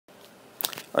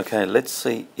Okay, let's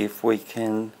see if we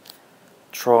can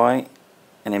try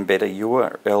and embed a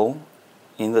URL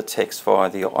in the text via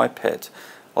the iPad.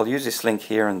 I'll use this link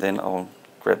here and then I'll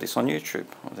grab this on YouTube.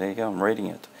 There you go, I'm reading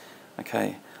it.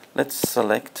 Okay, let's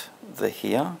select the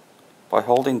here by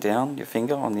holding down your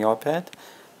finger on the iPad.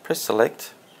 Press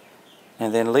select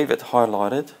and then leave it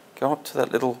highlighted. Go up to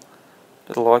that little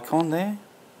icon there,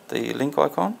 the link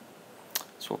icon.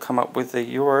 So we'll come up with the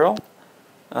URL.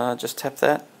 Just tap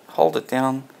that, hold it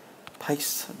down,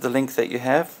 paste the link that you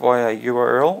have via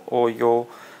URL or your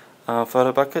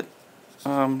photo bucket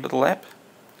little app.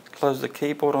 Close the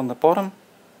keyboard on the bottom.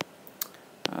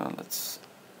 Let's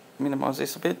minimize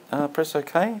this a bit. Press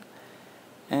OK,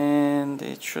 and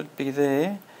it should be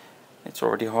there. It's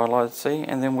already highlighted, see,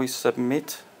 and then we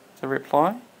submit the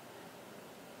reply,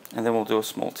 and then we'll do a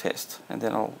small test, and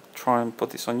then I'll try and put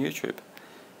this on YouTube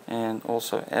and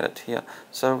also add it here.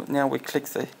 So now we click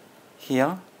the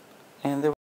here, and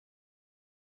there